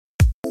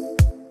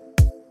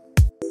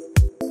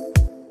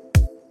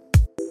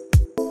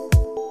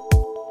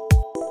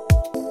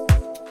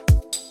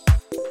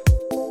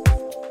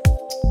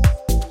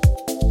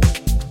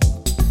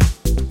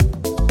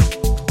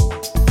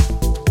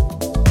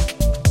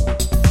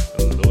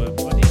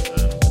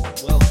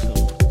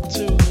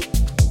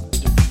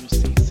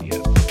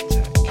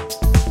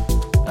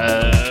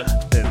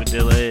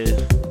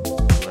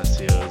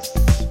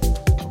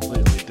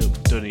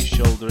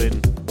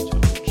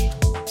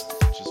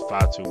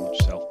much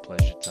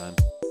self-pleasure time.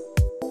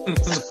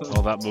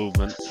 All that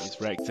movement, he's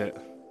wrecked it.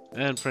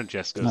 And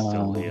Francesco's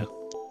still here.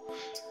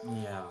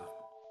 Yeah.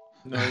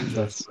 No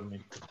interest for me.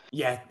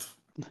 Yet.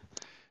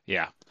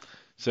 Yeah.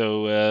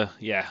 So,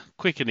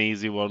 quick and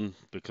easy one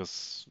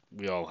because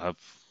we all have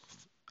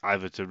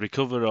either to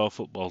recover or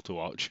football to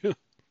watch.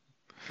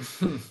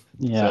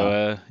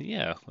 So,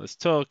 let's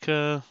talk.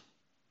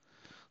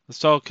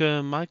 It's going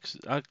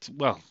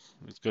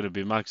to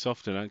be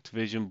Microsoft and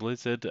Activision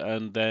Blizzard,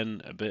 and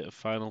then a bit of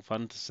Final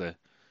Fantasy,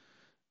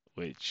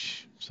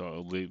 which sort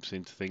of loops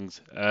into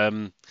things.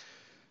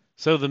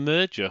 So the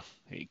merger,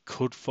 it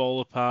could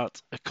fall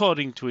apart,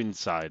 according to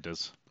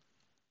insiders.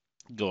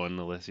 Go on,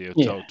 Alessio,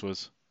 talk to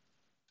us.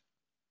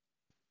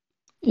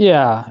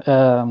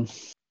 Yeah,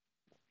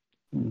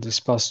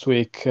 this past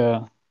week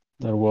there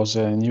was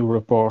a new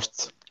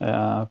report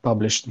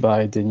published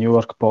by the New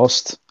York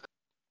Post,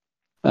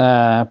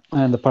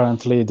 and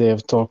apparently they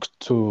have talked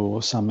to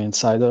some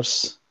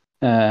insiders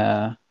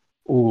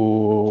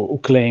who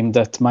claim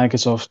that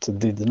Microsoft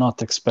did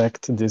not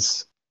expect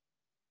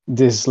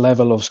this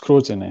level of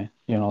scrutiny,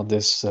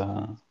 this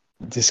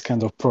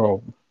kind of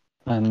probe,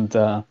 and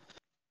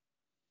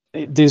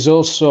this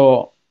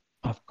also,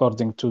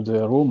 according to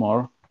the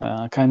rumor,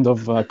 kind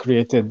of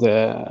created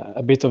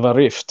a bit of a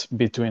rift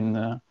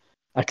between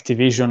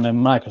Activision and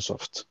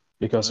Microsoft,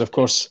 because of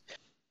course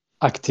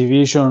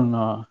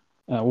Activision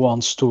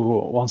wants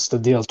the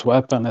deal to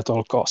happen at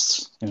all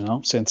costs,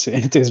 since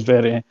it is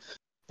very,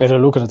 very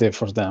lucrative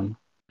for them.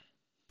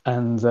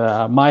 And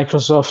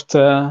Microsoft,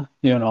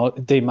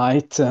 they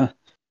might.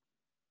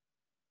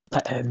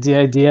 The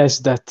idea is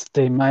that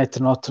they might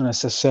not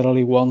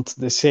necessarily want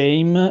the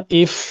same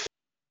if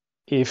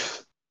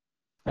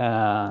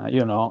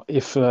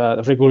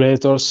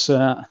regulators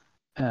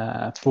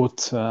put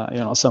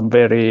some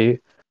very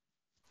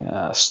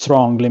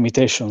strong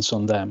limitations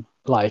on them,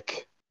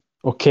 like,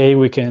 okay,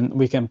 we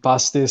can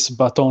pass this,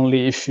 but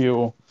only if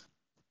you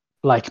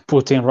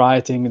put in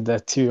writing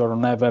that you're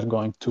never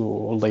going to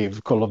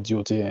leave Call of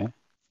Duty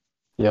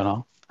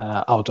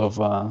out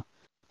of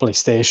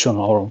PlayStation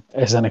or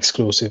as an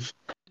exclusive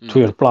to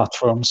your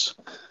platforms.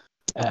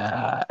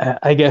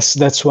 I guess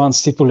that's one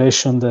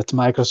stipulation that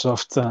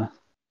Microsoft,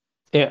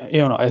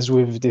 as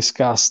we've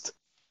discussed,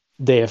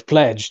 they have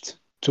pledged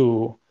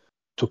to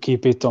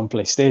keep it on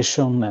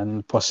PlayStation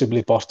and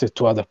possibly port it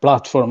to other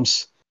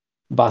platforms,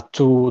 but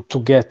to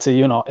get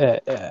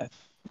a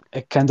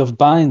kind of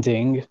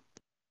binding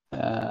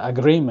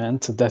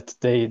agreement that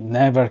they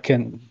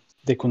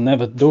could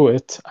never do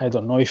it. I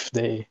don't know if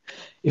they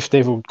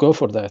would go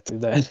for that,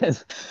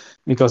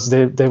 because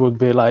they would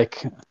be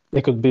like,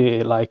 they could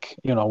be like,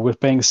 we're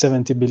paying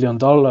 $70 billion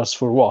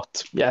for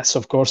what? Yes,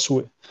 of course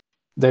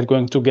they're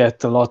going to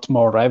get a lot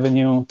more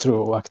revenue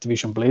through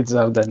Activision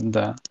Blizzard,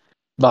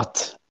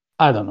 but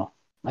I don't know.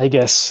 I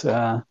guess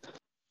the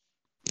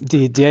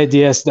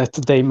idea is that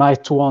they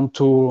might want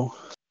to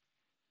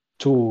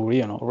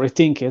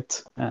rethink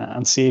it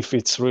and see if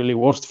it's really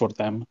worth for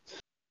them.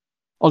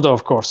 Although,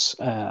 of course,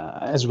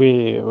 as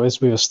we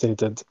have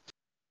stated,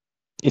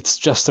 it's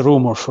just a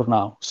rumor for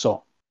now.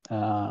 So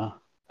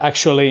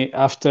actually,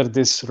 after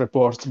this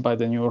report by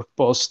the New York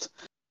Post,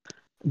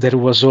 there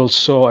was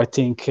also, I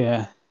think,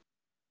 a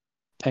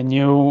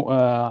new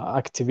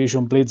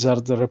Activision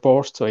Blizzard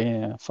report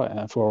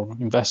for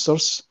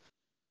investors,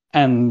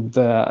 and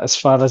as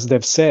far as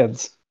they've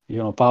said,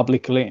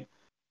 publicly,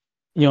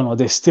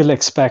 they still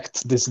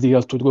expect this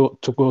deal to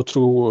go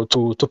through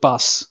to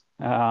pass.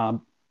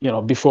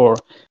 Before,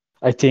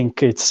 I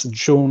think it's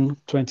June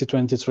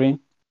 2023.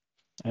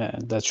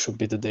 That should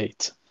be the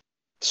date.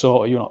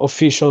 So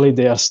officially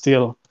they are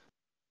still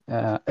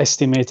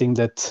estimating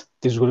that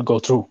this will go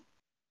through.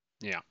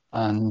 Yeah.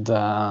 And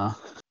I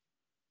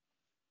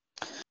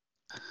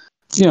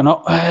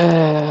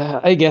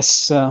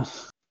guess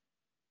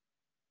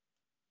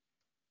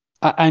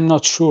I'm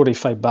not sure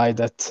if I buy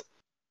that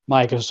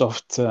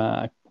Microsoft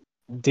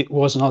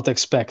was not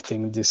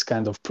expecting this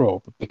kind of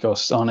probe,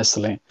 because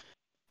honestly,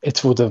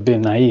 it would have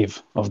been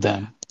naive of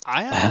them.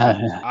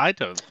 I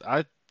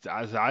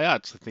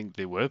actually think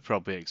they were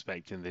probably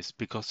expecting this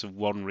because of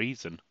one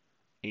reason.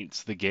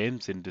 It's the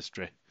games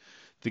industry.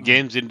 The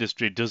games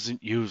industry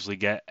doesn't usually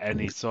get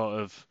any sort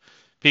of...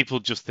 People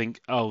just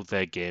think, oh,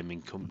 they're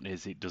gaming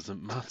companies, it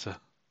doesn't matter.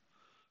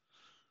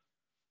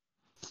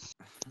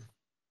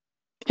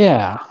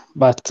 Yeah,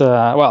 but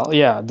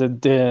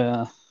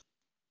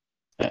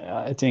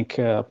I think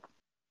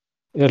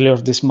earlier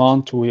this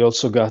month we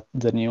also got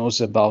the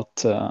news about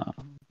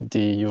the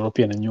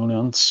European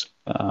Union's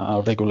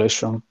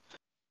regulation,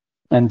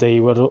 and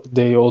they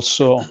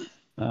also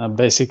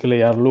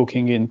basically are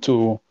looking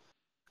into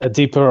a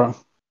deeper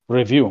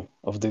review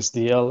of this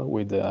deal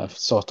with a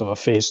sort of a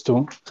phase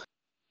 2.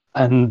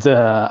 And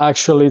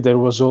actually, there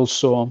was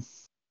also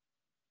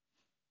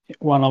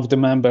one of the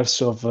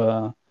members of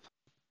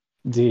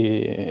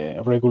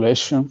the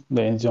regulation,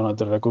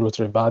 the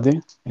regulatory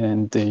body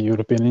in the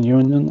European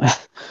Union.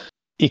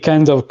 He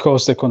kind of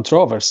caused a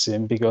controversy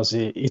because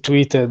he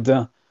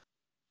tweeted,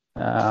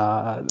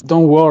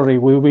 "Don't worry,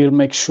 we will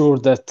make sure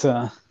that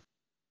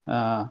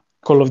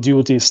Call of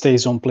Duty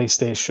stays on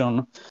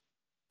PlayStation.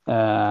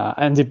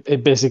 And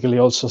it basically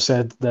also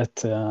said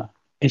that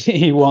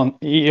he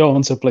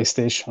owns a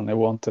PlayStation. He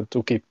wanted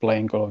to keep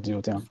playing Call of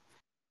Duty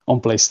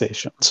on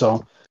PlayStation.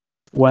 So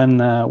when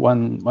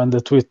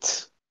the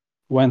tweet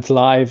went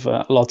live,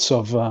 lots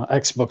of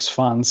Xbox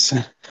fans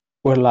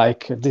were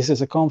like, "This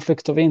is a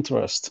conflict of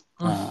interest."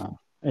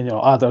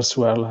 Others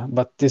were,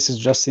 "But this is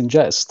just in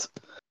jest."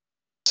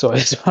 So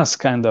it was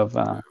kind of,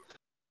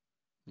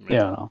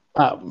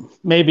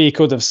 maybe he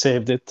could have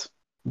saved it,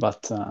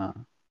 but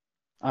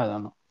I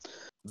don't know.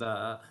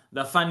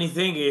 The funny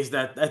thing is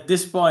that at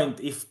this point,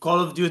 if Call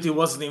of Duty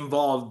wasn't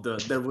involved,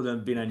 there wouldn't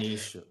have been any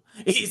issue.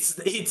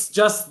 It's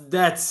just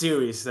that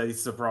serious that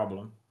it's the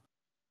problem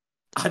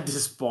at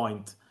this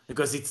point,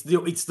 because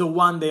it's the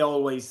one they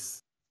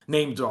always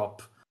name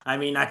drop. I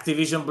mean,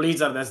 Activision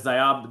Blizzard has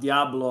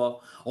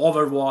Diablo,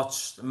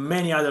 Overwatch,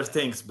 many other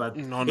things, but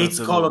none it's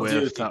of them Call are of worth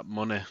Duty. that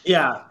money.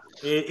 Yeah,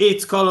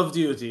 it's Call of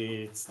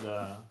Duty. It's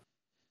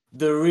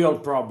the real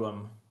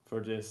problem for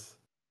this.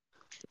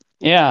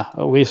 Yeah,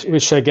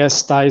 which I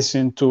guess ties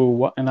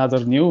into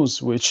another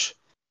news, which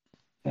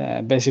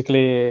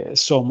basically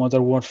saw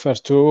Modern Warfare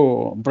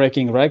 2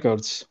 breaking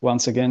records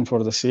once again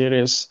for the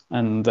series,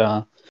 and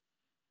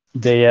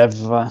they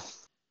have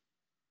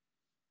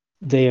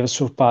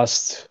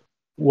surpassed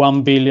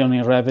 1 billion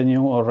in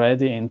revenue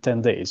already in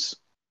 10 days.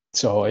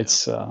 So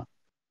it's a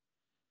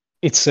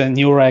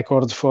new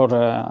record for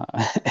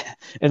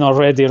an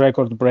already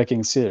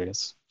record-breaking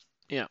series.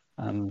 Yeah,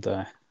 and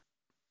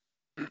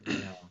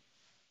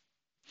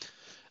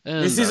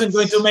this isn't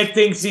going to make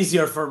things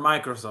easier for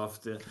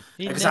Microsoft,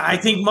 because I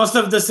think most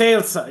of the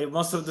sales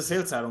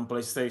are on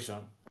PlayStation.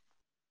 So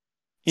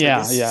yeah,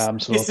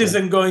 absolutely. This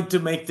isn't going to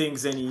make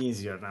things any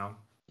easier now.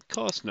 Of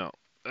course not.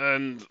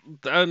 And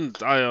I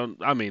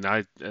mean,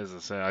 as I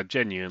say, I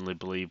genuinely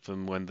believe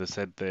them when they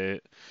said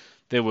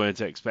they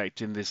weren't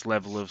expecting this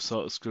level of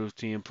sort of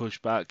scrutiny and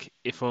pushback,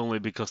 if only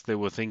because they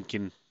were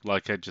thinking,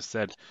 like I just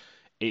said,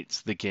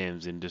 it's the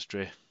games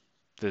industry.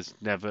 There's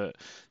never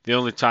the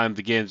only time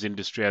the games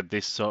industry had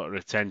this sort of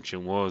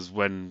attention was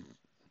when,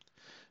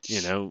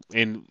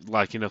 in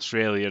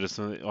Australia or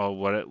something, or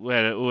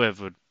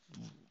whoever,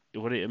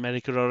 was it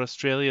America or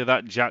Australia,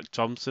 that Jack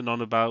Thompson on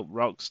about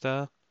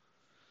Rockstar.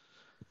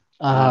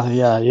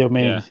 You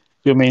mean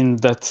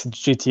that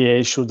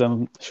GTA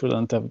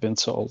shouldn't have been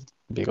sold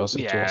because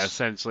it was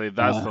essentially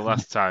that's the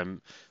last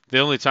time. The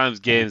only times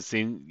the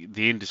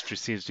industry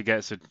seems to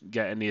get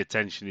any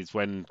attention is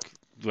when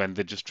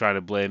they're just trying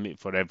to blame it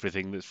for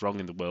everything that's wrong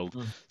in the world,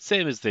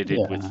 same as they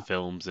did with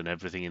films and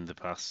everything in the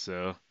past.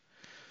 So,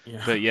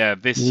 but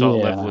this sort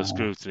of level of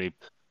scrutiny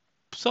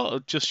sort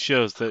of just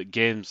shows that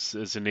games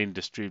as an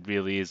industry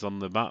really is on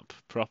the map,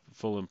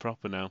 full and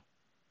proper now.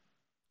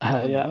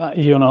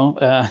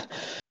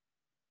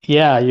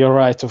 You're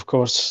right. Of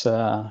course,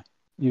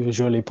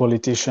 usually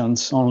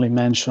politicians only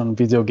mention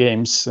video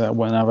games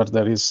whenever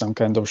there is some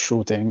kind of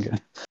shooting,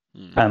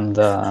 and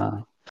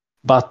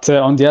but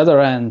on the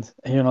other hand,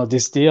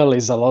 this deal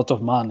is a lot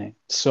of money.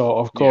 So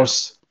of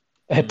course,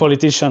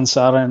 politicians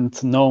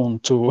aren't known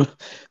to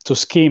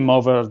scheme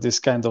over this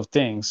kind of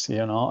things.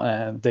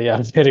 And they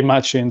are very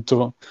much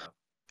into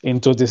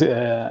this,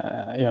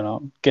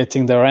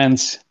 getting their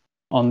hands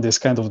on this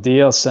kind of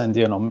deals and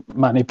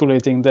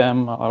manipulating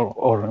them,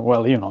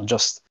 or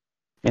just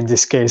in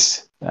this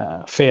case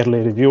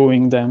fairly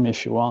reviewing them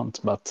if you want.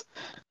 But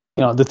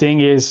the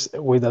thing is,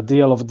 with a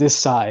deal of this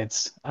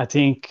size, I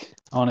think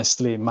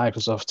honestly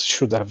Microsoft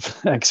should have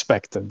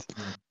expected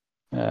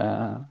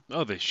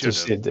they should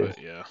have, but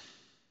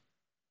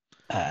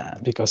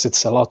because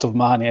it's a lot of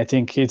money. I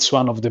think it's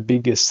one of the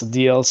biggest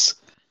deals,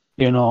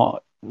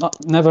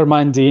 never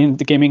mind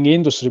the gaming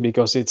industry,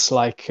 because it's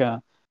like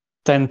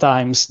 10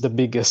 times the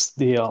biggest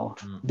deal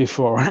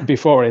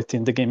before it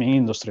in the gaming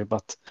industry.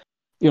 But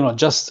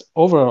just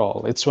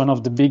overall, it's one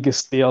of the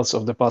biggest deals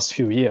of the past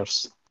few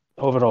years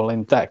overall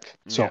in tech.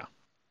 So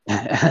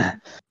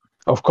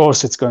of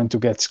course it's going to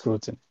get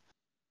scrutiny.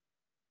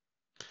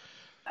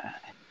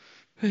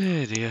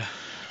 Oh dear.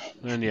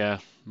 And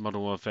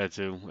Modern Warfare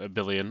 2, $1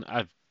 billion.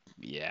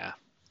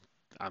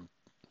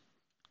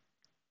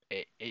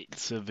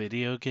 It's a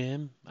video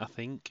game, I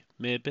think,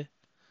 maybe.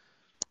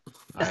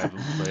 I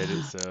haven't played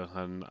it, so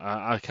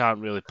I can't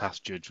really pass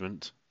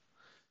judgment.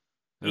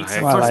 It's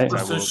a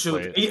first-person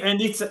shooter,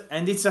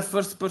 and it's a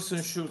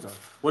first-person shooter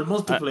with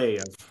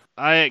multiplayer.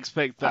 I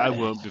expect that I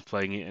won't be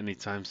playing it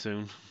anytime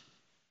soon.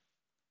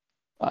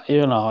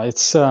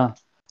 It's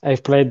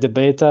I've played the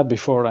beta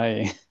before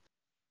I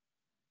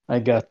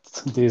got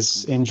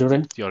this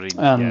injury,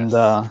 and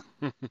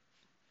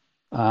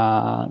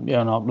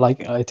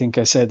like I think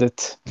I said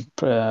it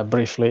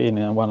briefly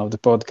in one of the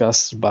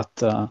podcasts,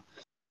 but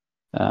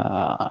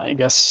I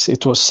guess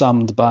it was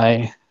summed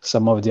by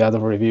some of the other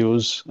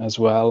reviews as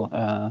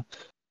well.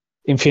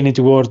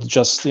 Infinity Ward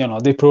just,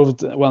 they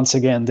proved once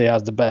again they are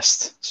the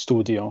best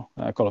studio,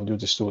 Call of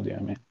Duty studio.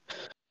 I mean,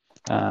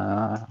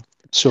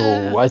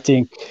 so I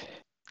think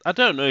I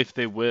don't know if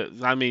they were.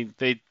 I mean,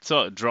 they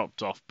sort of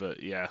dropped off, but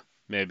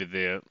maybe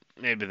they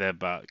maybe they're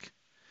back.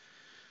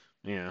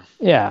 Yeah.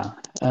 Yeah,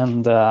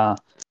 and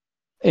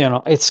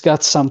it's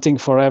got something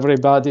for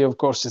everybody. Of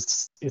course,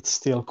 it's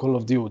still Call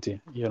of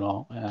Duty,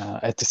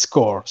 at its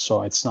core.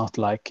 So it's not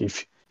like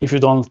if you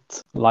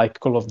don't like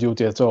Call of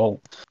Duty at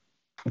all,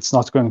 it's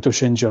not going to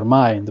change your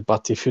mind.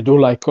 But if you do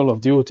like Call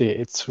of Duty,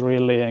 it's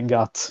really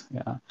got,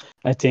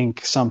 I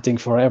think, something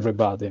for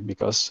everybody,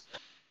 because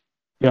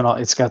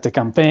it's got a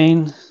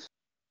campaign,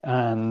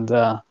 and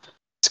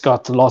it's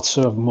got lots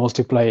of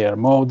multiplayer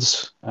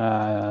modes,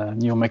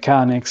 new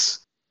mechanics,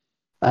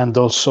 and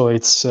also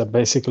it's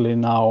basically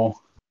now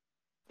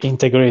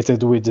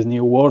integrated with the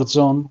new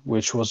Warzone,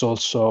 which was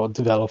also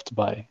developed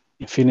by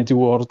Infinity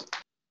Ward.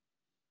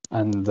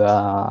 And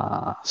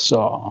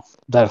so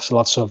there's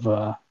lots of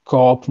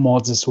co-op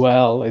modes as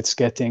well. It's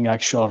getting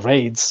actual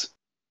raids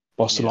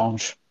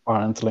post-launch,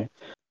 apparently.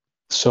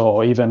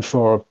 So even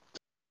for,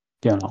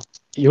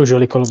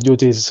 usually Call of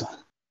Duty is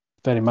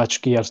very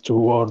much geared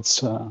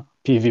towards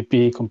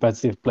PvP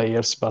competitive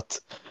players, but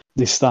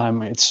this time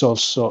there's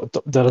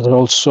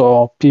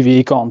also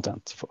PvE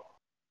content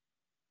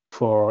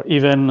for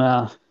even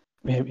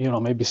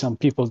maybe some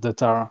people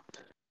that are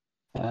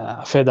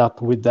fed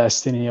up with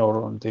Destiny,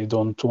 or they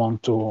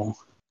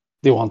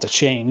want a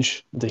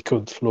change. They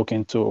could look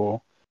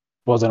into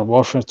Modern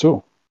Warfare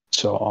 2.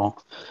 So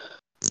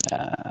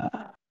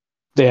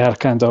they are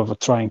kind of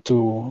trying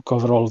to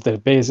cover all their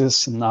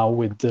bases now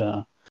with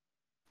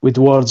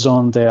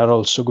Warzone. They are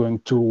also going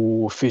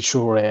to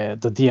feature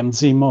the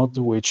DMZ mod,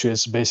 which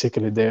is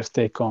basically their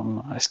take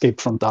on Escape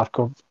from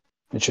Tarkov,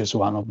 which is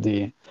one of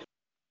the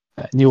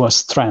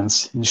newest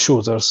trends in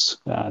shooters,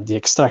 the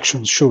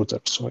extraction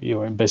shooter. So you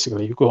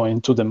go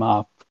into the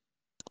map,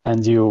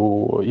 and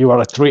you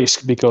are at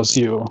risk because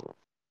you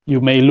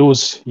may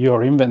lose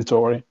your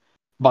inventory,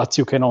 but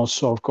you can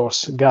also, of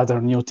course,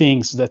 gather new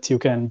things that you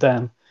can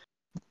then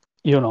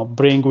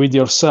bring with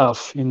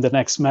yourself in the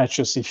next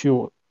matches if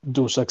you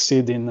do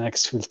succeed in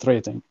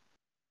exfiltrating.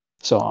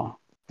 So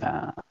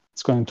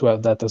it's going to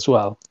have that as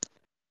well.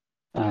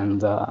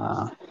 And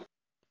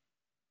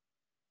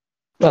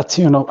but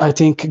I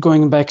think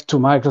going back to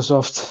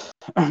Microsoft,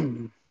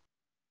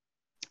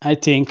 I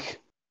think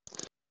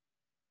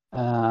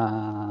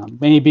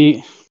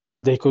maybe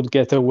they could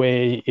get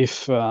away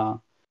if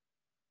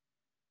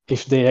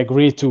they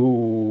agree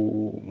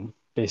to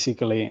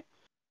basically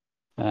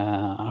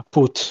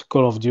put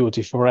Call of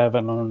Duty forever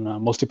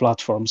on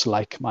multi-platforms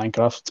like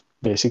Minecraft,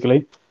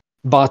 basically.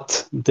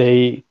 But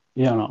they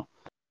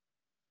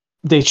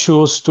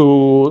choose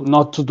to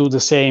not to do the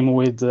same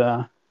with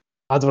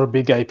other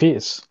big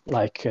IPs,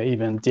 like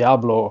even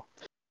Diablo,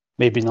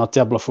 maybe not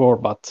Diablo 4,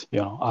 but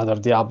other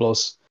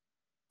Diablos,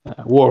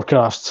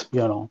 Warcraft,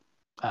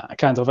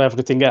 kind of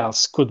everything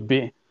else could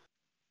be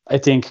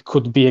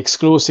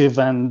exclusive,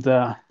 and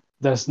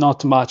there's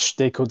not much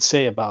they could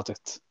say about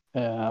it.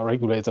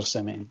 Regulators,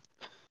 I mean,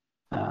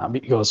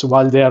 because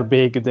while they are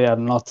big, they are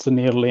not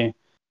nearly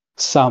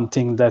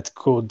something that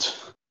could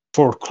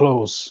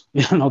foreclose,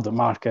 the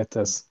market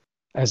as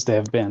they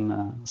have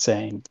been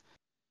saying.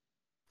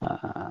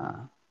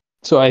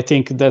 So I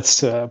think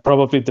that's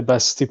probably the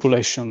best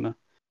stipulation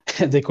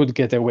they could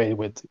get away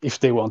with if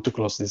they want to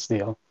close this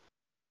deal.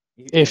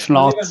 If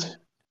not,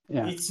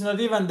 it's not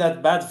even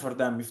that bad for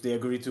them if they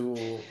agree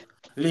to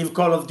leave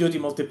Call of Duty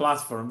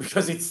multi-platform,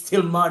 because it's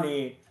still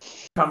money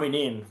coming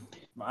in.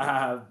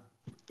 I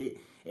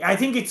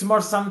think it's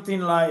more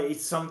something like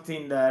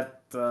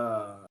that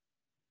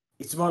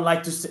it's more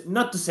like to say,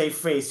 not to say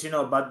face,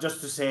 but just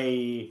to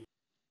say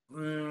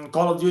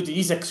Call of Duty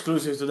is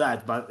exclusive to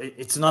that, but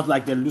it's not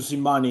like they're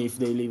losing money if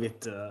they leave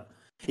it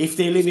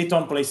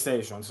on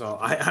PlayStation. So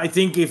I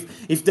think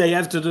if they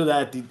have to do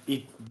that,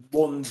 it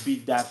won't be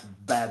that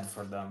bad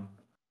for them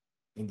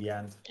in the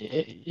end.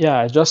 Yeah,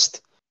 I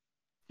just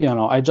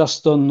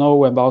don't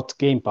know about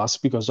Game Pass,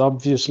 because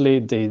obviously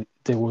they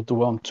would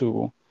want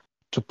to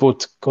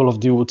put Call of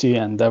Duty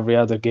and every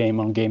other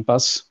game on Game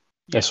Pass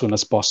as soon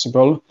as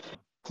possible.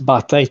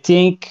 But I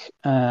think,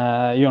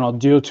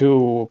 due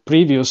to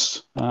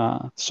previous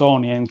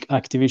Sony and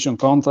Activision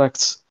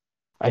contracts,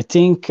 I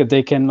think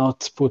they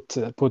cannot put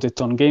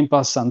it on Game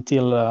Pass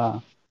until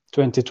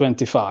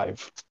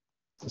 2025.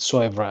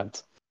 So I've read,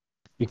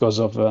 because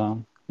of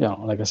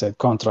like I said,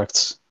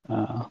 contracts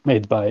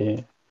made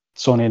by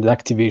Sony and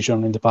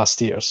Activision in the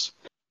past years.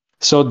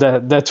 So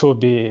that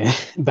would be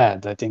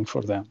bad, I think,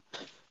 for them,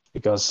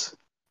 because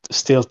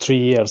still 3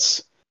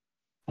 years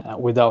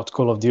without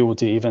Call of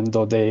Duty, even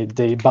though they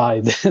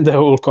buy the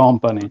whole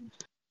company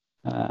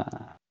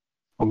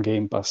on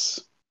Game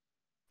Pass.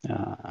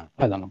 I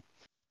don't know.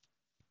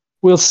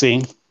 We'll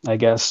see, I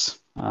guess.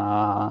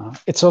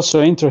 It's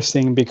also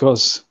interesting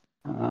because,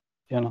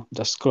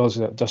 just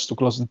to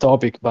close the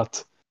topic,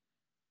 but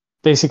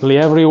basically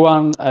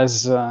everyone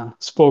has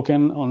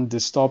spoken on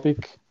this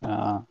topic,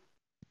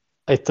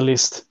 at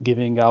least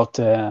giving out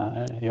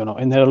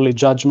an early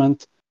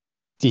judgment.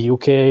 The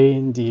UK,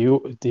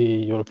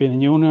 the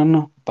European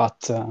Union,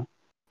 but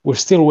we're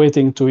still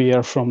waiting to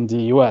hear from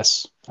the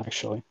US,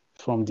 actually,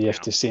 from the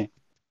FTC.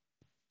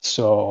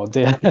 So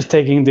they are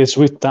taking this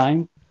with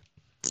time.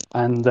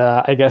 And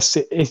I guess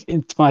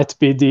it might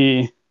be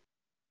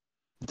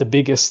the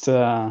biggest,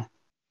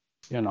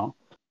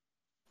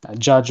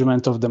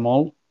 judgment of them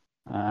all,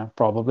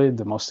 probably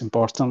the most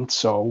important.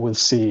 So we'll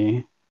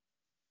see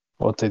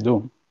what they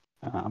do,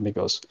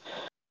 because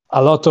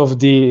a lot of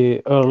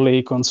the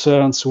early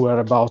concerns were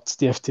about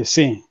the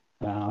FTC,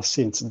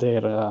 since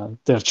their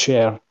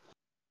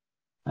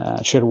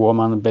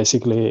chairwoman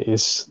basically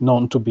is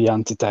known to be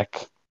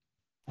anti-tech,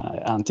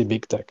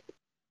 anti-big tech,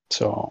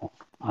 so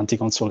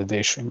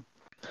anti-consolidation.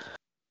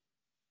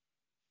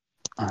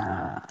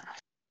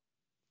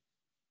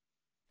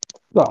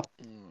 Well,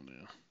 Oh,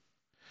 no.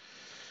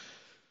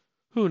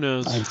 Who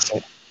knows?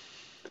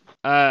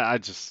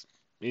 I'd say.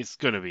 It's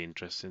going to be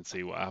interesting to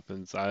see what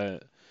happens.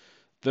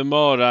 The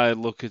more I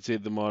look at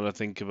it, the more I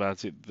think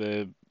about it,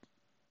 the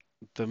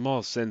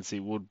more sense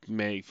it would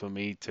make for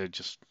me to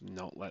just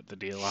not let the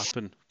deal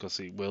happen, because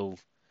it will.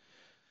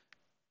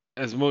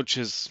 As much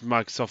as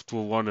Microsoft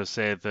will want to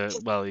say that,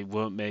 well, it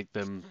won't make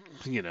them,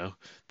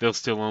 they'll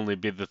still only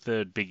be the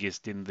third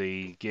biggest in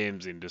the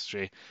games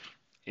industry.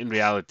 In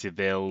reality,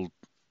 that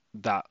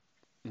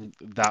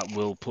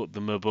will put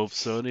them above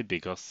Sony,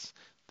 because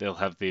they'll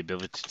have the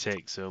ability to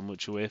take so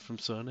much away from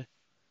Sony.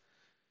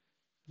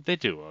 They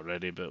do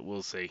already, but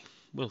we'll see.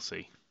 We'll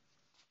see.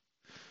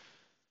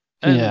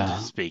 And Yeah.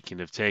 speaking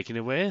of taking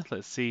away,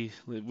 let's see.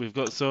 We've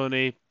got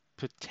Sony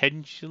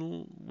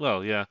potential.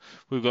 Well, yeah,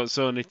 we've got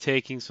Sony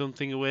taking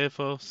something away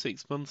for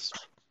 6 months.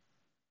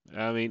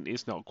 I mean,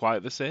 it's not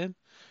quite the same,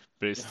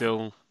 but it's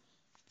still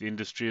the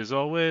industry as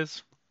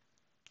always.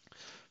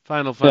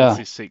 Final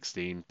Fantasy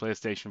 16,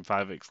 PlayStation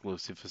 5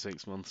 exclusive for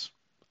 6 months.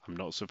 I'm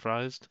not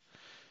surprised.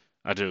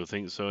 I don't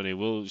think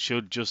Sony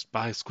should just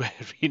buy Square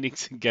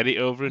Enix and get it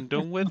over and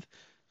done with,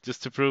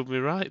 just to prove me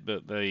right.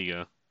 But there you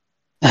go.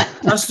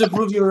 Just to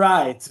prove you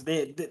right.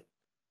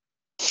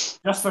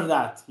 Just for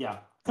that, yeah.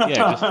 Yeah,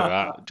 just for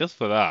that. Just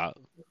for that.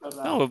 For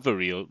that. No other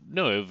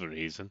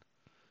reason.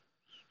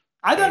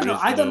 I don't There know.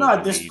 is I don't no know at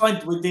other this need.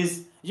 point with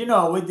this,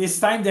 with these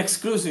timed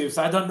exclusives.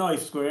 I don't know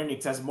if Square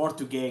Enix has more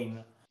to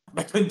gain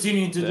by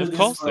continuing to do Of this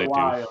course for a they do.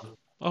 while.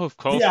 Oh, of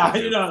course Yeah,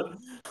 they do.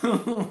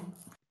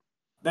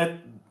 that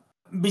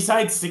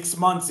besides 6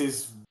 months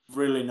is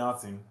really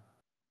nothing.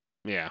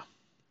 Yeah.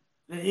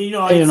 It's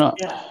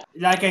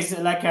like I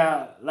said, like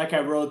I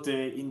wrote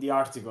in the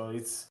article.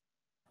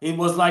 It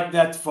was like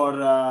that for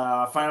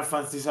Final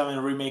Fantasy VII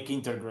Remake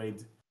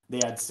Intergrade. They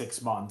had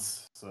 6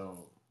 months, so.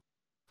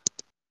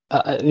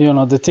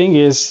 The thing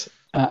is,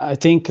 I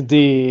think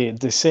the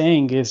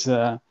saying is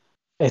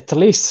at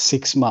least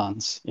 6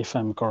 months, if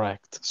I'm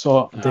correct.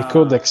 So they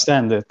could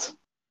extend it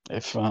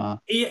if.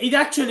 It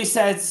actually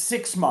says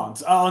 6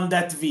 months on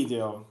that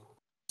video,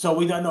 so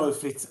we don't know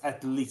if it's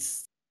at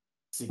least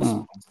 6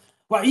 months.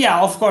 Well,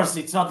 yeah, of course,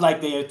 it's not like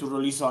they had to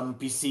release on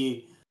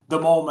PC the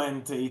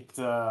moment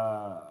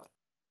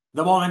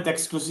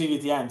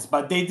exclusivity ends,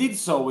 but they did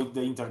so with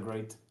the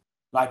Intergrade.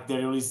 Like they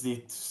released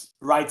it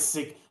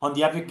on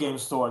the Epic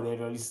Games Store. They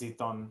released it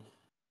on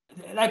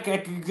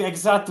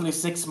exactly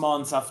 6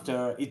 months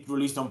after it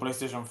released on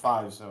PlayStation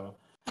 5. So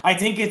I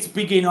think it's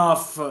big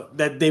enough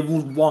that they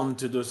would want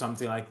to do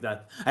something like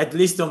that. At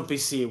least on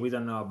PC. We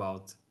don't know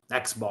about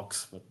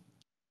Xbox. But...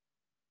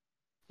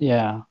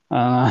 Yeah.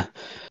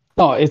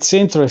 No, it's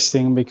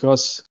interesting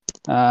because,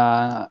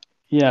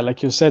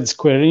 like you said,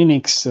 Square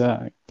Enix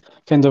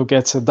kind of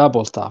gets a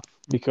double tap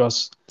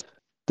because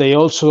they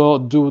also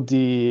do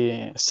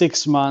the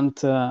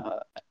 6-month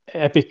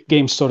Epic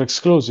Game Store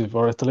exclusive,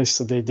 or at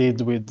least they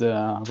did with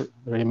the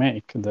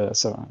remake, the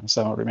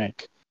 7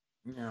 remake.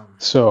 Yeah.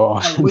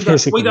 So we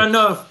don't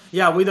know.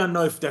 We don't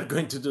know if they're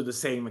going to do the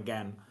same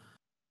again.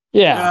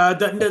 Yeah.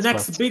 The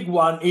next big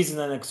one isn't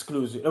an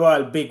exclusive.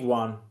 Well, big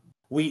one.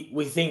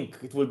 We think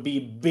it will be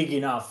big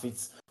enough.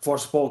 It's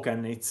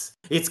Forspoken.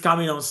 It's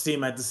coming on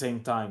Steam at the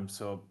same time.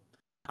 So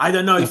I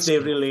don't know if they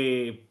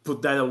really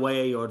put that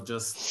away or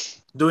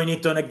just doing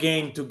it on a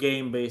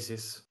game-to-game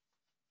basis.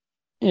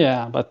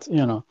 Yeah, but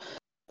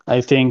I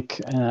think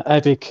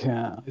Epic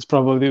is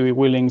probably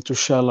willing to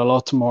shell a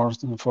lot more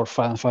for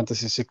Final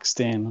Fantasy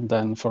 16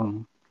 than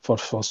for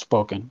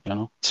Forspoken,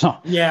 So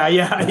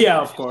yeah,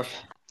 of course.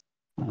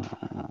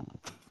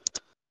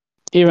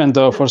 Even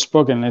though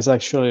Forspoken is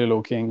actually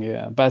looking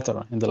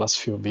better in the last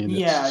few videos.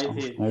 Yeah, it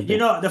is. Maybe.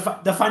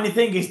 The funny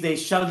thing is they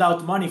shelled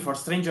out money for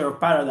Stranger of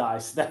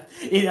Paradise that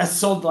it has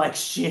sold like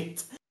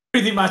shit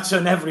pretty much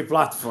on every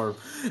platform.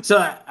 So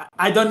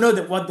I don't know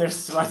what their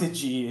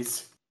strategy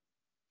is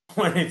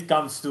when it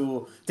comes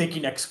to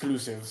taking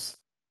exclusives.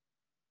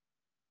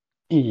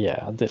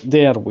 Yeah,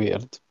 they are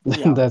weird.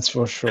 Yeah. That's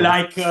for sure.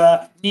 Like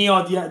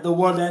Neo, The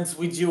World Ends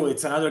With You.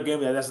 It's another game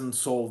that hasn't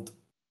sold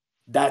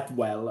that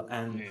well,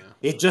 and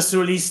it just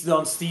released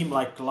on Steam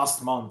like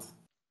last month.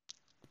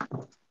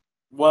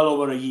 Well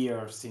over a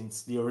year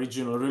since the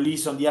original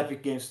release on the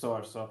Epic Games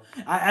Store. So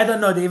I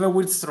don't know, they have a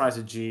weird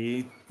strategy.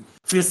 It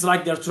feels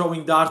like they're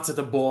throwing darts at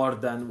the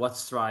board and what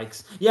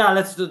strikes. Yeah,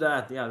 let's do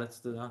that.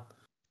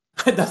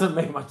 It doesn't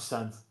make much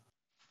sense.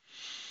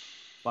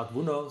 But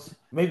who knows?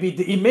 Maybe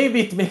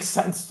it makes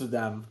sense to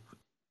them.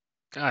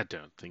 I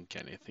don't think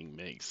anything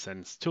makes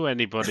sense to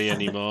anybody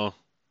anymore.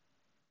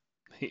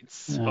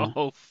 It's Yeah.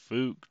 all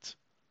fooked.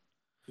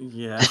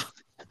 Yeah.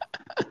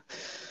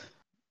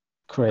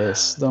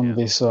 Chris, don't Yeah.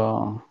 be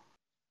so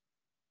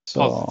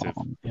Positive.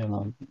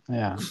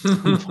 yeah,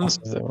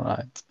 positive,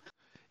 right?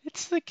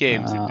 It's the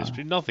games Uh,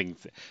 industry.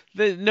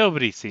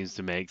 Nobody seems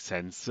to make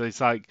sense. So it's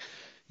like,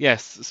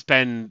 yes,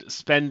 spend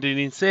an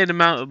insane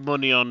amount of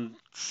money on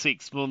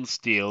 6 months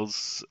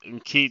deals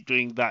and keep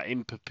doing that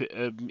in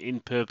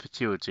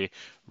perpetuity,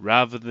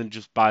 rather than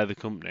just buy the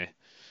company,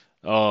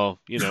 or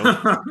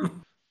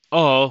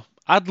or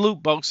add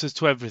loot boxes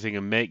to everything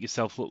and make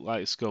yourself look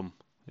like scum.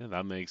 Yeah,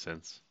 that makes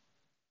sense.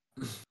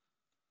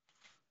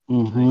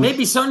 mhm.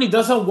 Maybe Sony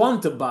doesn't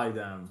want to buy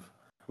them.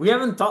 We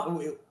haven't thought.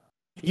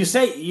 You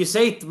say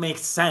it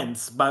makes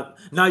sense, but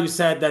now you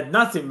said that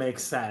nothing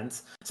makes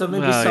sense. So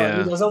maybe Well, Sony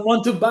yeah. doesn't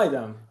want to buy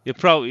them. You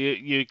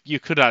probably you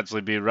could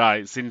actually be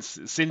right, since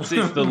it's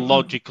the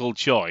logical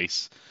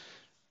choice.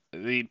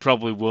 It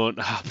probably won't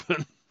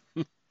happen.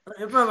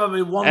 They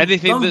probably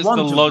Anything don't that's the want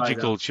to buy them.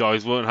 logical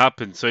choice won't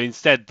happen. So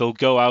instead, they'll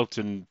go out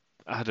and,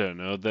 I don't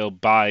know, they'll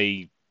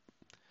buy.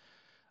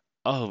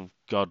 Oh,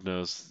 God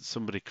knows,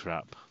 somebody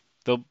crap.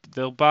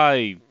 They'll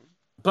buy.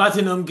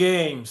 Platinum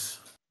Games.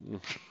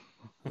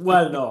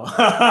 Well, no.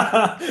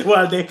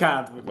 Well, they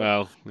can't.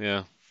 Well,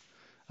 yeah,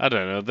 I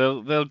don't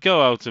know. They'll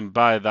go out and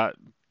buy that.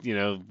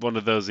 One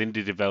of those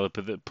indie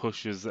developer that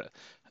pushes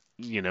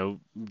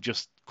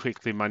just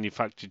quickly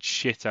manufactured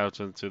shit out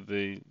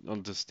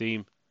onto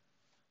Steam.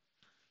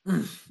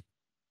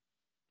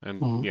 And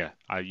Mhm. yeah,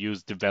 I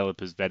use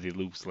developers very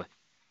loosely.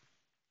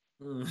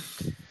 Mm.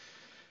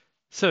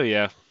 So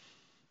yeah,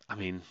 I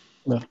mean,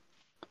 Yeah.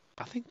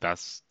 I think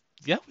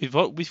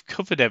we've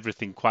covered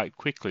everything quite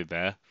quickly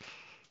there.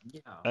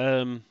 Yeah.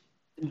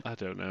 I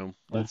don't know.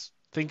 Yeah. Let's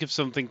think of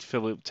something to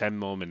fill up 10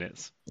 more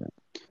minutes.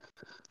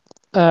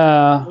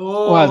 Well,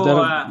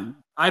 Oh,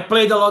 I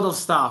played a lot of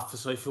stuff,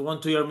 so if you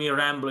want to hear me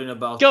rambling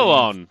about Go things.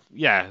 on.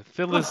 Yeah,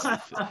 fill us.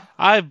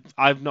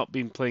 I've not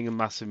been playing a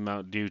massive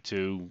amount due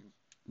to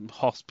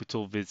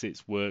hospital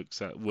visits, work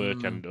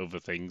and other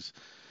things.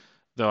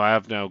 Though I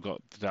have now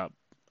got that.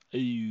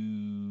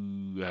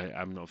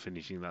 I'm not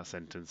finishing that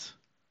sentence.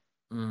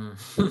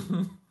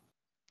 Mm.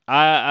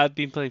 I've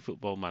been playing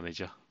Football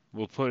Manager.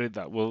 We'll put it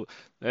that. Well,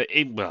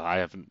 I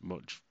haven't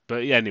much,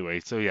 but yeah, anyway.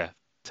 So yeah,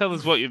 tell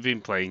us what you've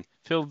been playing.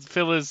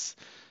 Fill us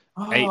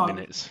 8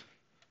 minutes.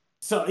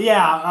 So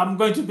yeah, I'm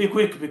going to be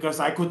quick because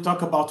I could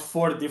talk about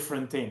 4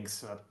 different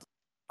things. But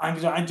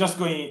I'm just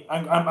going.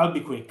 I'll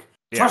be quick.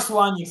 Yeah. First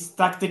one is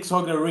Tactics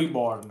Ogre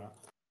Reborn.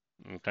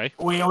 Okay.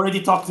 We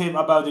already talked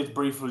about it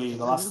briefly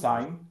the last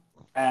time,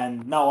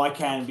 and now I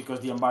can because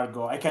the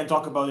embargo. I can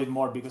talk about it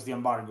more because the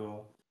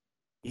embargo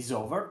is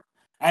over.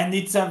 And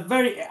it's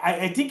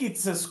I think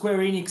it's a Square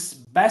Enix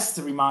best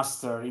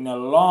remaster in a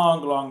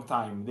long, long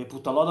time. They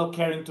put a lot of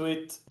care into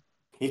it.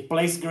 It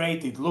plays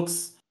great. It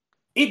looks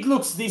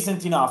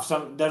decent enough.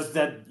 So there's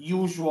that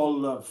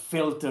usual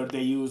filter they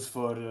use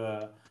for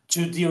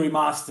 2D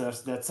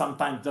remasters that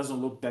sometimes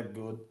doesn't look that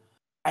good.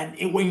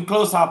 And when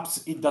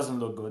close-ups, it doesn't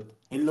look good.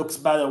 It looks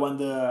better when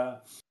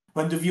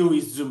the view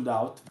is zoomed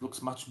out. It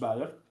looks much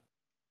better.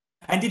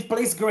 And it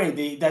plays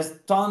great. There's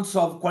tons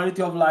of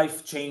quality of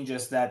life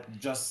changes that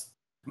just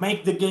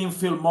make the game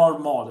feel more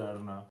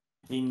modern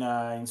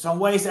in some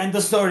ways. And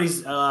the story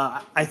is,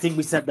 I think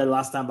we said that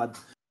last time, but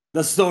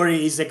the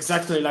story is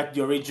exactly like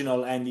the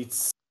original, and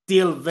it's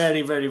still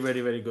very, very,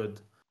 very, very good.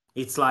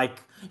 It's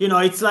like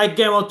it's like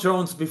Game of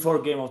Thrones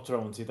before Game of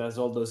Thrones. It has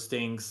all those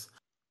things,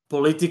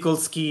 political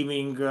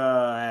scheming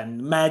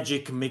and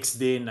magic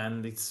mixed in,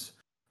 and it's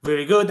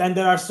very good. And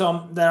there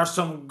are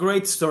some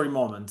great story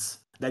moments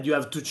that you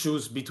have to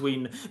choose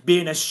between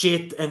being a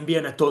shit and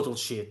being a total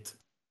shit.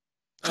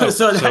 Oh,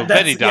 So so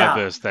very that's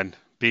diverse then.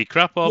 Be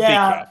crap or be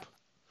yeah, crap.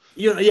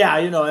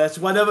 that's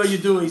whatever you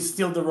do is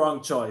still the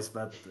wrong choice,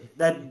 but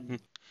and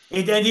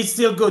it's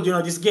still good.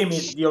 This game,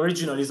 the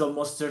original, is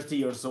almost 30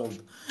 years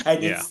old,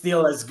 and Yeah. it's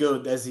still as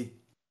good as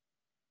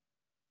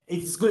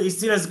it's good. It's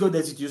still as good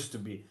as it used to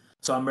be.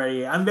 So I'm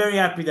very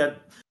happy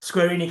that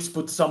Square Enix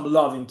put some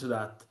love into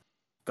that,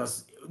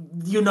 because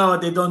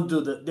they don't do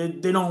that.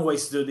 They don't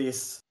always do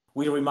this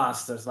with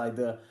remasters. Like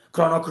the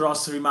Chrono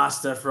Cross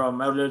remaster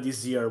from earlier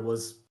this year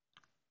was,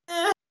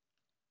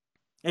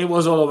 it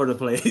was all over the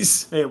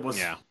place. It was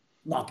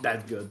not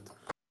that good.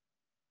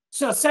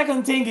 So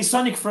second thing is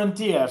Sonic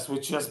Frontiers,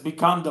 which has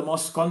become the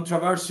most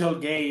controversial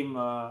game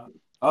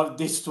of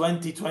this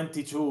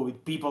 2022,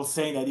 with people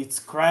saying that it's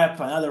crap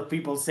and other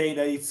people saying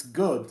that it's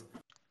good.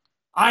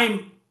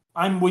 I'm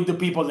with the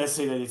people that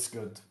say that it's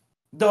good,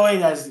 though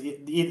it has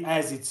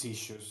its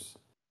issues.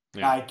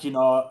 Yeah. Like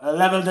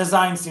level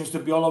design seems to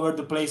be all over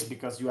the place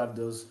because you have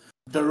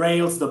the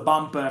rails, the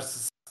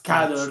bumpers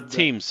scattered. It's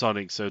Team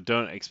Sonic, so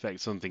don't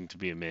expect something to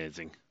be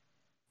amazing.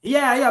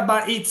 Yeah,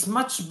 but it's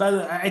much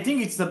better. I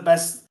think it's the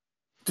best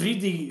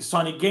 3D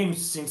Sonic game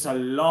since a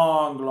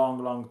long,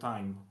 long, long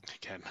time.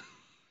 Again.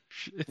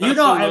 It's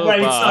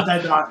not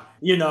that hard.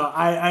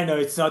 I know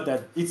it's not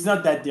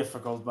that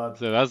difficult, but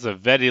so that's a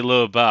very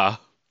low bar.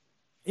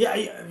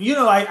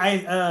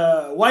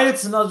 Yeah, while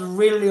it's not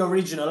really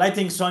original, I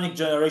think Sonic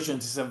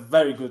Generations is a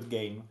very good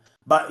game.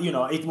 But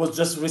it was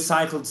just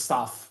recycled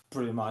stuff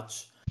pretty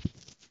much.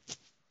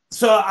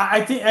 So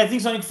I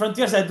think Sonic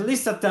Frontiers at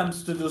least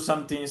attempts to do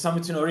something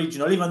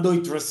original, even though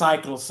it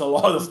recycles a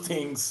lot of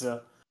things.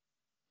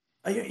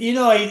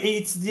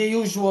 It's the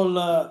usual.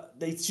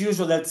 It's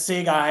usual that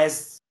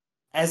Sega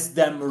has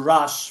them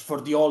rush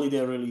for the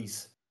holiday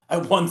release.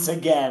 And once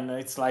again,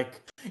 it's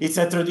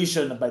a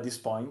tradition by this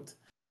point.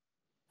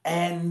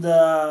 And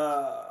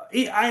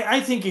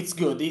I think it's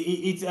good.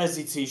 It has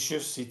its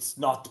issues. It's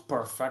not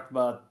perfect,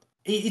 but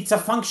it's a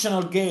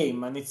functional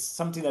game, and it's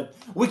something that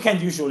we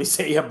can't usually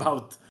say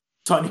about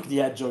Sonic the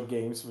Hedgehog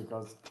games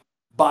because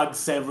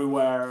bugs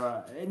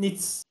everywhere, and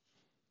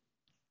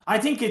I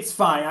think it's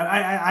fine.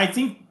 I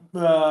think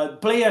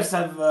players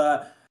have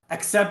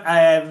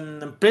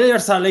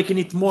players are liking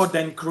it more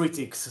than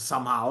critics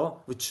somehow,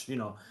 which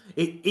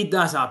it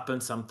does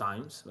happen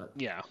sometimes. But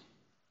Yeah.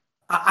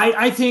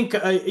 I think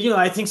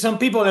I think some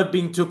people have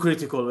been too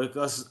critical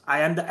because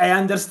I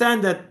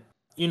understand that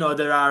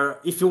there are,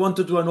 if you want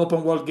to do an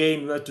open world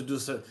game, you have to do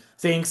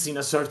things in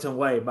a certain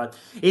way, but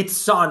it's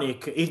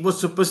Sonic. It was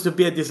supposed to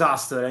be a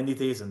disaster, and it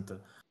isn't.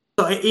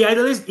 So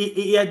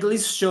it at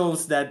least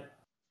shows that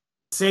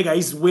Sega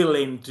is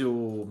willing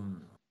to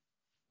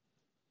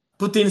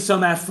put in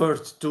some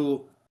effort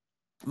to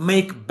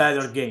make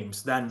better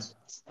games. Then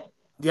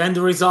the end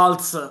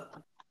results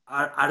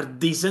are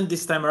decent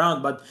this time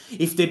around. But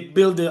if they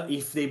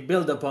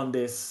build upon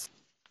this,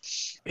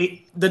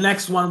 the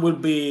next one will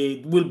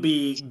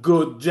be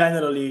good,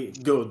 generally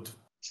good.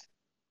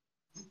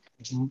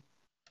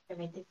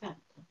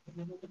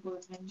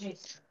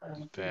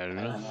 Fair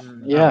enough.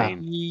 Yeah. I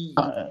mean,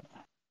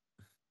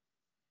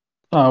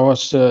 I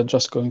was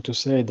just going to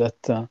say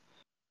that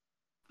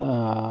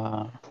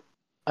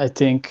I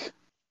think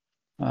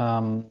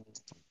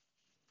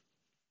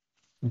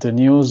the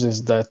news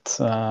is that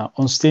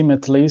on Steam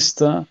at least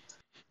the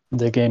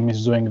game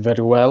is doing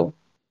very well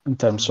in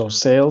terms of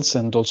sales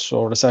and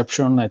also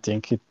reception. I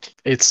think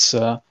it's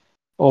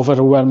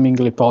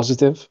overwhelmingly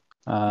positive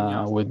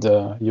with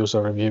the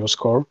user review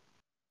score.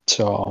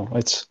 So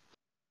it's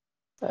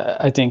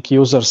I think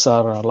users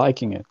are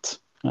liking it.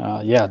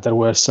 Yeah, there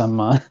were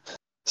some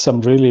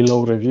really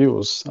low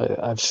reviews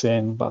I've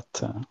seen, but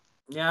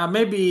yeah,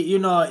 maybe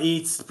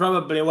it's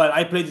probably, well,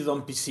 I played it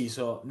on PC,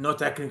 so no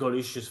technical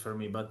issues for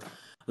me. But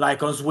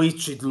like on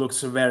Switch, it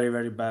looks very,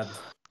 very bad.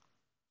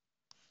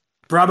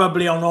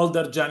 Probably on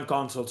older gen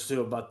consoles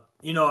too. But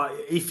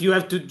if you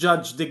have to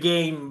judge the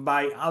game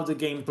by how the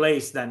game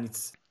plays, then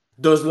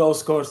those low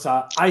scores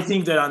I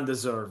think they're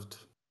undeserved.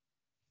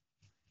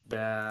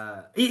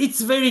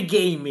 It's very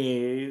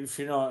gamey, if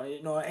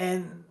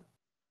and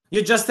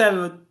you just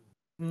have.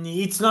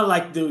 It's not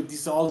like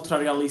this ultra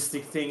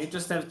realistic thing. You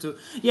just have to.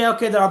 Yeah,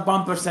 okay, there are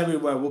bumpers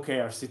everywhere. Who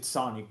cares? It's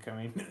Sonic. I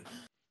mean,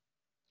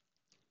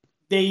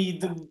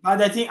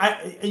 but I think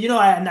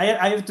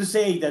I have to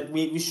say that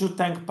we should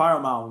thank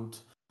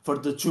Paramount for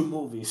the two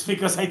movies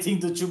because I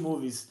think the two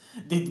movies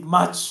did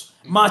much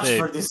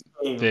for this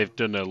game. They've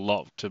done a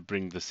lot to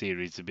bring the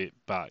series a bit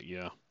back.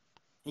 Yeah.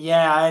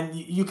 Yeah, and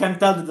you can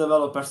tell the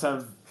developers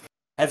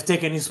have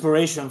taken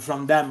inspiration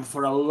from them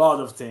for a lot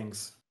of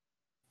things,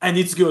 and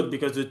it's good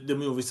because the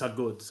movies are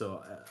good.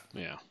 So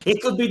yeah, it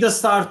could be the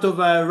start of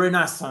a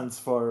renaissance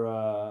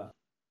for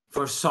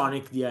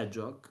Sonic the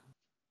Hedgehog,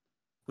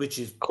 which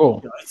is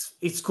cool.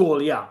 It's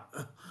cool, yeah.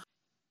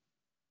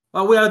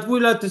 Well,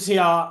 we'll have to see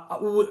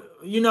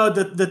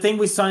the thing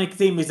with Sonic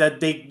Team is that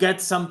they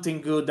get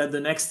something good, and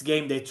the next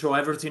game they throw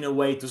everything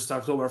away to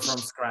start over from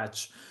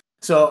scratch.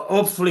 So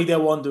hopefully they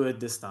won't do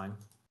it this time.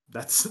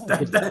 It's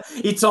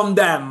on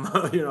them,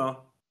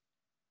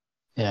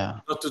 Yeah.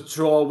 not to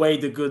throw away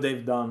the good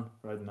they've done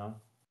right now.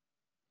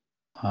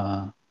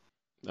 I'm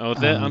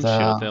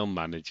sure they'll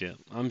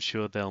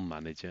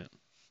manage it.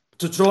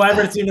 To throw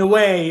everything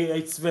away,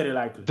 it's very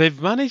likely.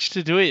 They've managed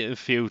to do it a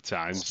few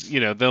times.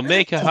 They'll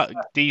make a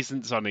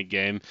decent Sonic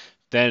game,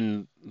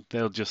 then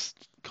they'll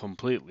just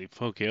completely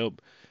fuck it up.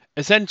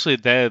 Essentially,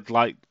 they're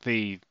like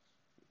the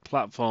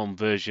platform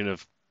version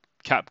of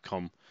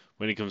Capcom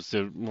when it comes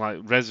to like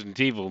Resident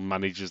Evil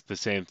manages the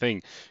same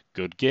thing.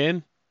 Good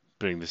game,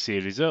 bring the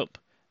series up,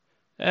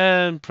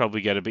 and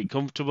probably get a bit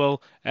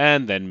comfortable,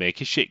 and then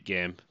make a shit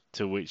game,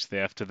 to which they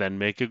have to then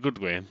make a good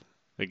game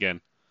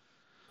again.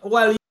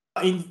 Well,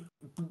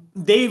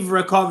 they've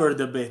recovered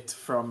a bit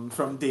from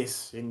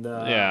this in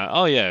the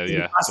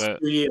past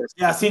few years.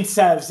 Yeah, since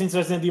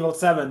Resident Evil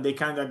 7, they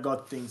kind of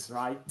got things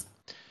right.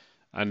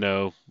 I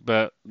know,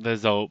 but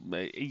there's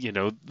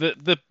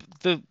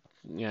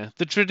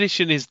the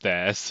tradition is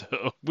there,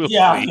 so we'll see.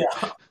 Yeah.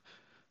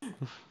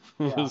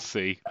 We'll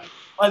see.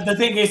 Well, the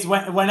thing is,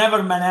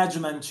 whenever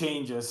management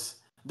changes,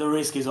 the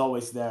risk is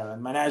always there,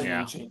 and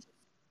management changes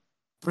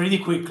pretty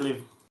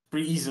quickly,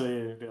 pretty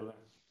easily, really.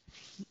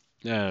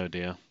 Oh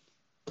dear.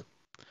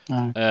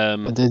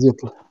 Did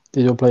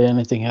you play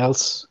anything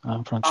else,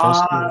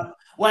 Francesco?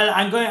 Well,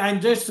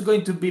 I'm just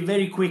going to be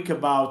very quick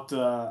about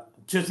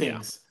two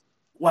things. Yeah.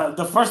 Well,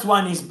 the first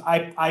one is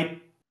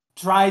I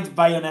tried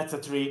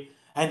Bayonetta 3,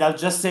 and I'll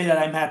just say that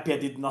I'm happy I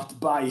did not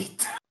buy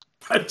it.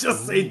 I'll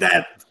just say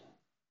that.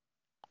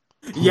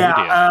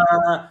 Yeah,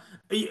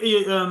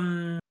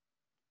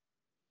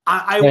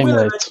 I Frame will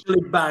rate.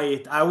 eventually buy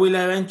it. I will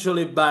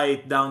eventually buy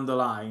it down the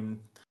line,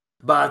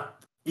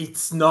 but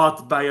it's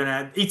not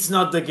Bayonetta. It's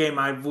not the game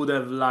I would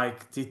have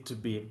liked it to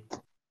be,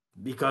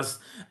 because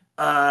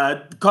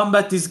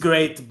combat is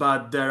great,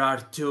 but there are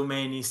too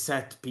many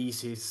set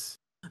pieces,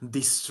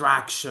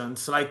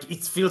 distractions. Like,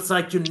 it feels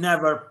like you're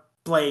never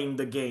playing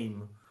the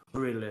game,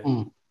 really.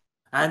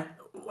 And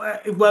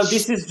well,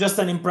 this is just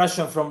an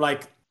impression from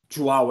like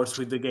 2 hours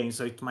with the game,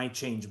 so it might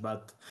change.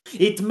 But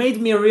it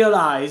made me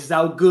realize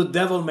how good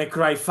Devil May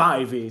Cry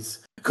 5 is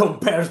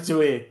compared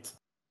to it.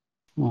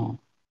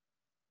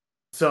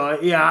 So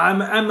yeah,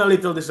 I'm a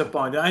little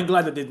disappointed. I'm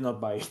glad I did not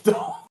buy it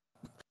though.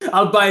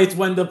 I'll buy it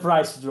when the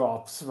price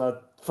drops,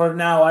 but for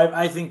now,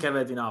 I think I've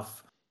had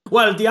enough.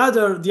 Well, the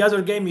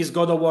other game is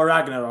God of War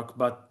Ragnarok,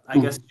 but I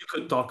guess you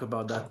could talk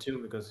about that too,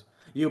 because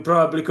you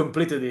probably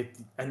completed it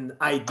and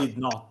I did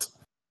not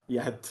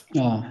yet.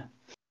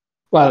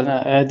 Well,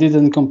 I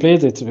didn't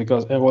complete it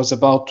because I was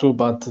about to,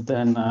 but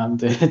then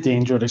the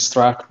injury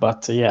struck.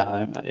 But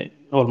yeah, I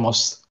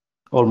almost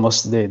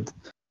did.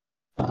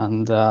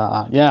 And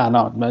yeah,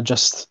 no, but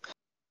just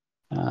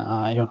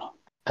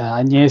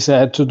Agnese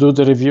had to do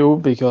the review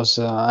because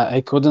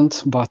I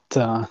couldn't. But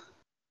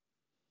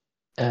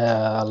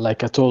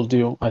like I told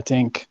you, I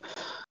think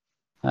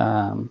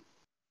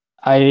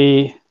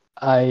I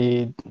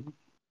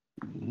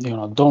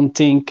don't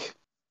think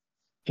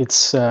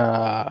it's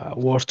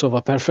worth of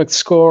a perfect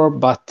score,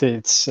 but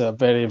it's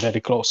very,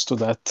 very close to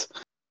that.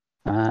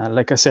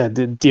 Like I said,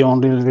 the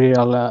only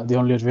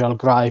real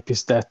gripe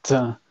is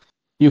that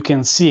you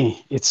can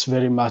see it's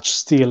very much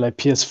still a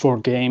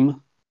PS4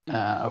 game,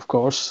 of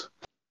course,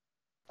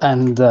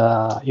 and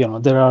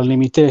there are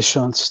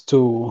limitations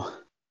to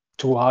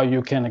how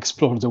you can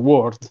explore the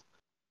world,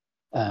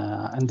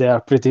 and they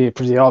are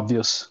pretty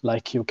obvious.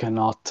 Like you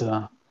cannot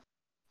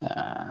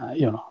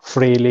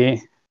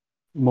freely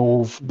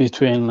move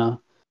between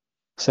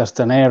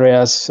certain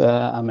areas.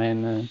 I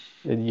mean,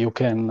 you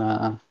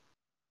can't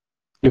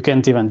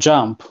even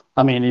jump.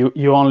 I mean,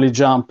 you only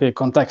jump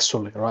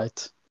contextually,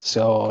 right?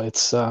 So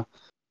it's but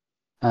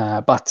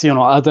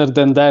other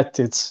than that,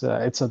 it's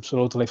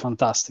absolutely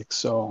fantastic.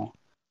 So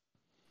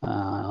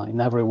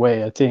in every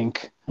way, I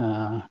think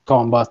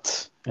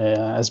combat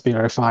has been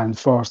refined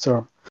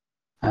further.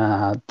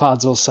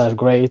 Puzzles are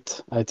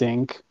great, I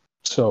think.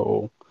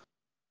 So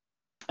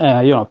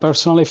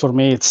personally for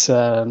me, it's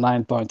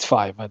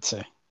 9.5, I'd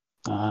say.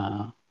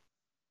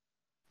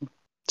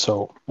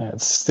 So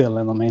it's still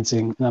an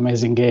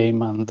amazing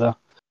game, and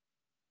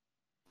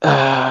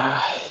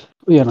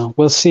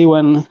we'll see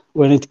when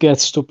it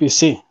gets to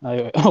PC.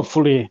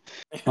 Hopefully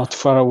not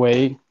far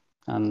away,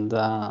 and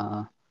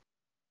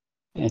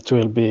it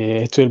will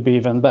be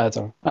even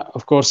better.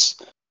 Of course,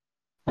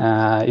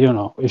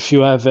 if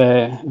you have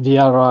a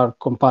VRR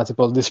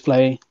compatible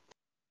display,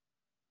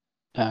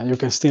 you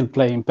can still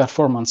play in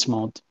performance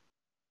mode.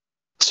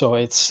 So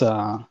it's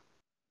I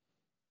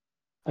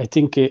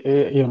think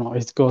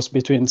it goes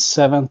between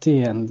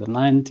 70 and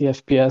 90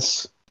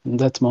 FPS in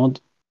that mode.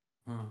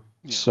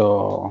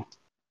 So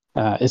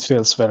it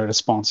feels very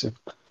responsive,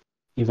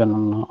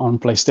 even on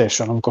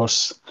PlayStation. Of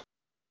course,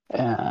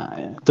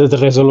 the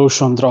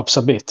resolution drops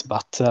a bit,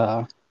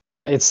 but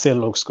it still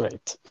looks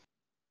great.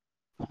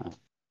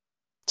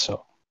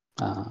 So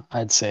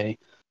I'd say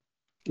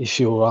if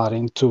you are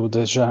into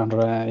the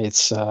genre,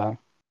 it's an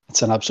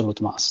absolute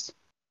must.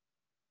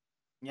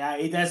 Yeah,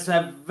 it has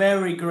a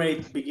very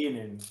great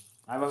beginning.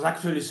 I was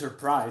actually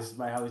surprised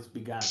by how it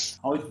begins.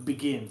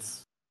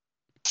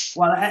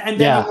 Well, and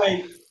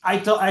anyway,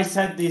 I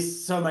said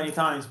this so many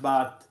times,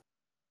 but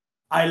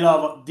I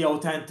love the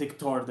authentic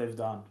Thor they've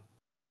done.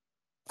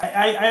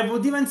 I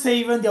would even say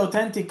even the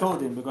authentic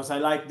Odin, because I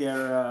like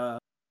their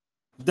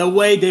the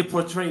way they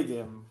portray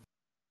them.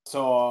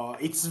 So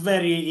it's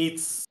very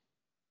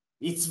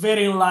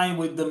in line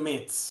with the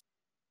myths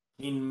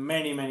in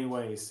many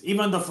ways.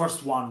 Even the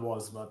first one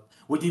was, but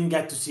we didn't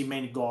get to see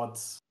many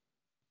gods.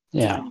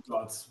 Yeah. Too many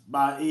gods.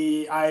 But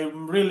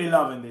I'm really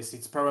loving this.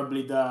 It's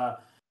probably the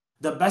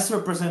best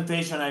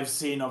representation I've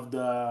seen of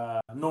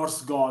the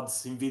Norse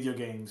gods in video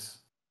games.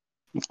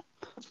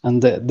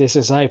 And this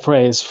is high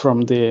praise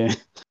from the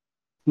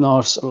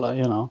Norse,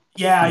 local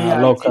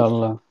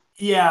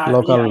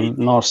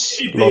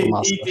Norse lore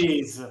master. It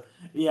is.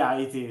 Yeah,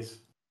 it is.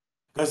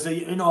 Because,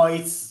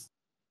 it's...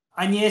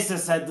 Agnese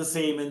said the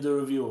same in the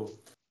review.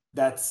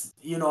 That's,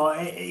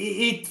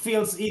 it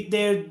feels...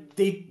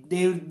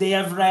 They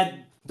have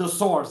read the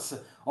source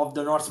of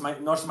the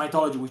Norse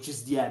mythology, which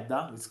is the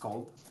Edda, it's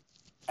called.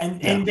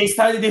 And they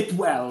studied it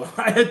well.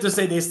 I had to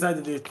say they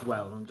studied it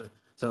well.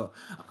 So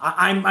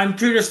I'm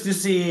curious to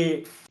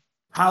see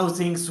how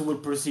things will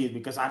proceed,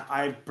 because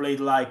I played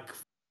like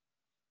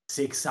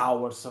 6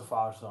 hours so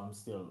far,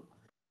 so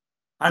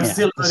I'm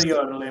still very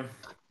early.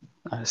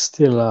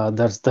 Still,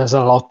 there's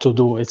a lot to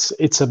do.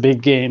 It's a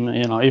big game,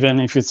 even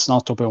if it's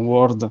not open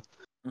world.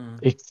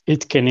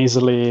 it can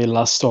easily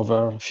last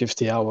over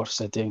 50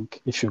 hours, I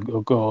think, if you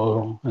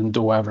go and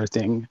do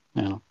everything,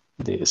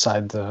 the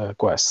side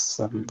quests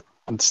and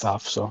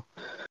stuff. So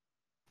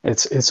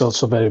it's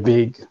also very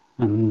big,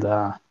 and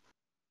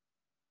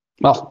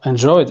well,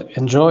 enjoy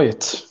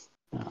it.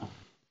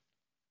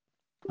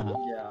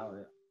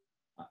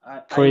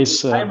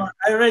 Chris, I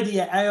already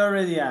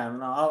am.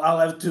 No, I'll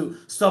have to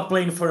stop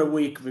playing for a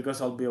week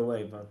because I'll be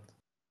away. But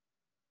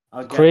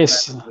I'll get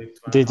Chris, back to it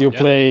when did I'm you Yeah.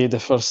 play the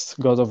first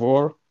God of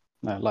War,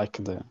 like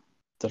the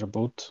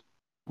reboot?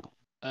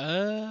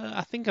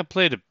 I think I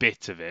played a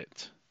bit of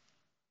it.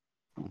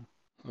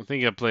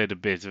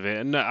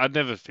 And I'd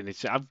never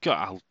finished it.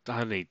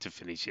 I need to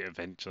finish it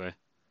eventually.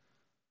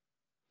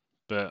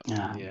 But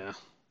yeah,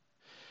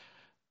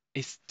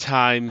 it's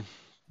time.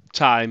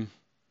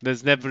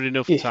 There's never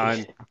enough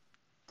time.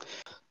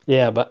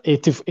 Yeah, but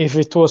if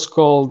it was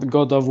called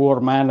God of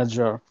War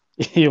Manager,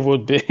 you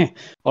would be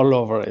all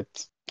over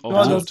it. Or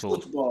God of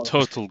football.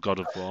 total God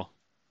of War.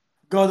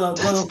 God of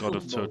God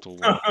of football.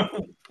 Total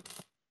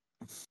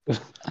War.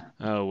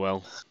 Oh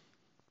well.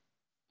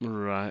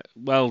 Right.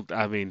 Well,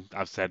 I mean,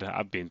 I've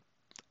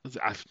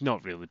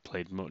not really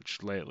played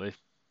much lately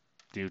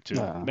due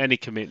to many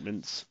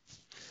commitments.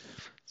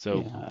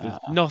 So there's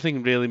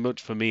nothing really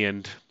much for me,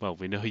 and well,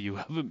 we know you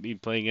haven't been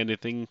playing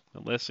anything,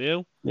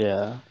 Alessio.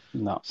 Yeah,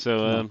 no.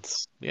 So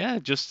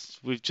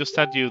we've just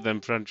had you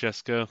then,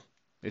 Francesco.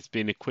 It's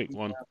been a quick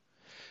one.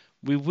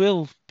 We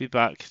will be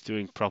back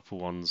doing proper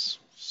ones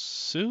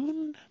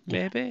soon,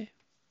 maybe.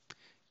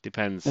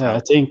 Depends. Yeah,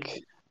 I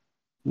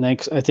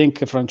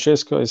think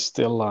Francesco is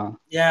still I'm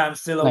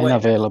still away.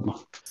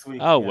 unavailable.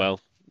 Well,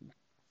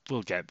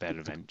 we'll get there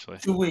eventually.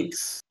 2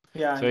 weeks.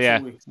 Yeah. So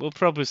 2 weeks. we'll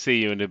probably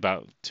see you in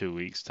about 2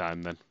 weeks'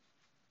 time then.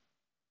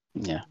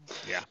 Yeah.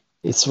 Yeah.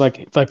 It's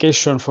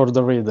vacation for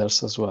the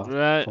readers as well.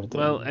 Right.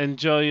 Well,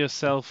 enjoy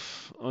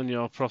yourself on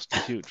your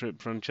prostitute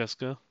trip,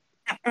 Francesco.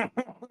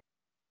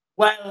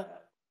 Well,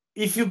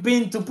 if you've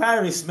been to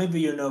Paris,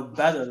 maybe you know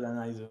better than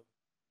I do.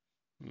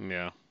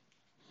 Yeah.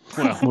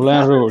 Well,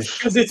 Moulin Rouge.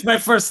 Because it's my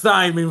first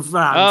time in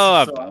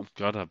France.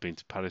 I've been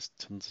to Paris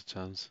tons of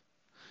times.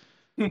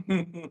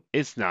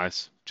 It's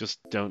nice. Just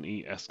don't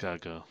eat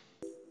escargot.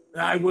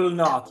 I will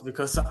not,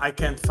 because I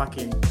can't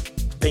fucking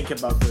think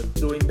about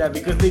doing that,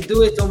 because they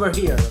do it over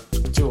here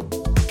too.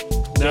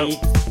 No,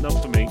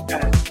 not for me.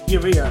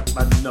 Here,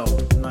 but no,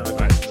 not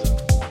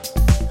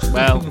right.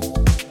 Well,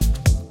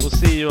 we'll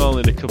see you all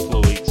in a couple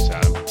of weeks'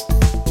 time.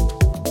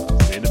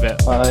 See you in a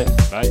bit. Bye.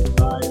 Bye.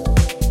 Bye.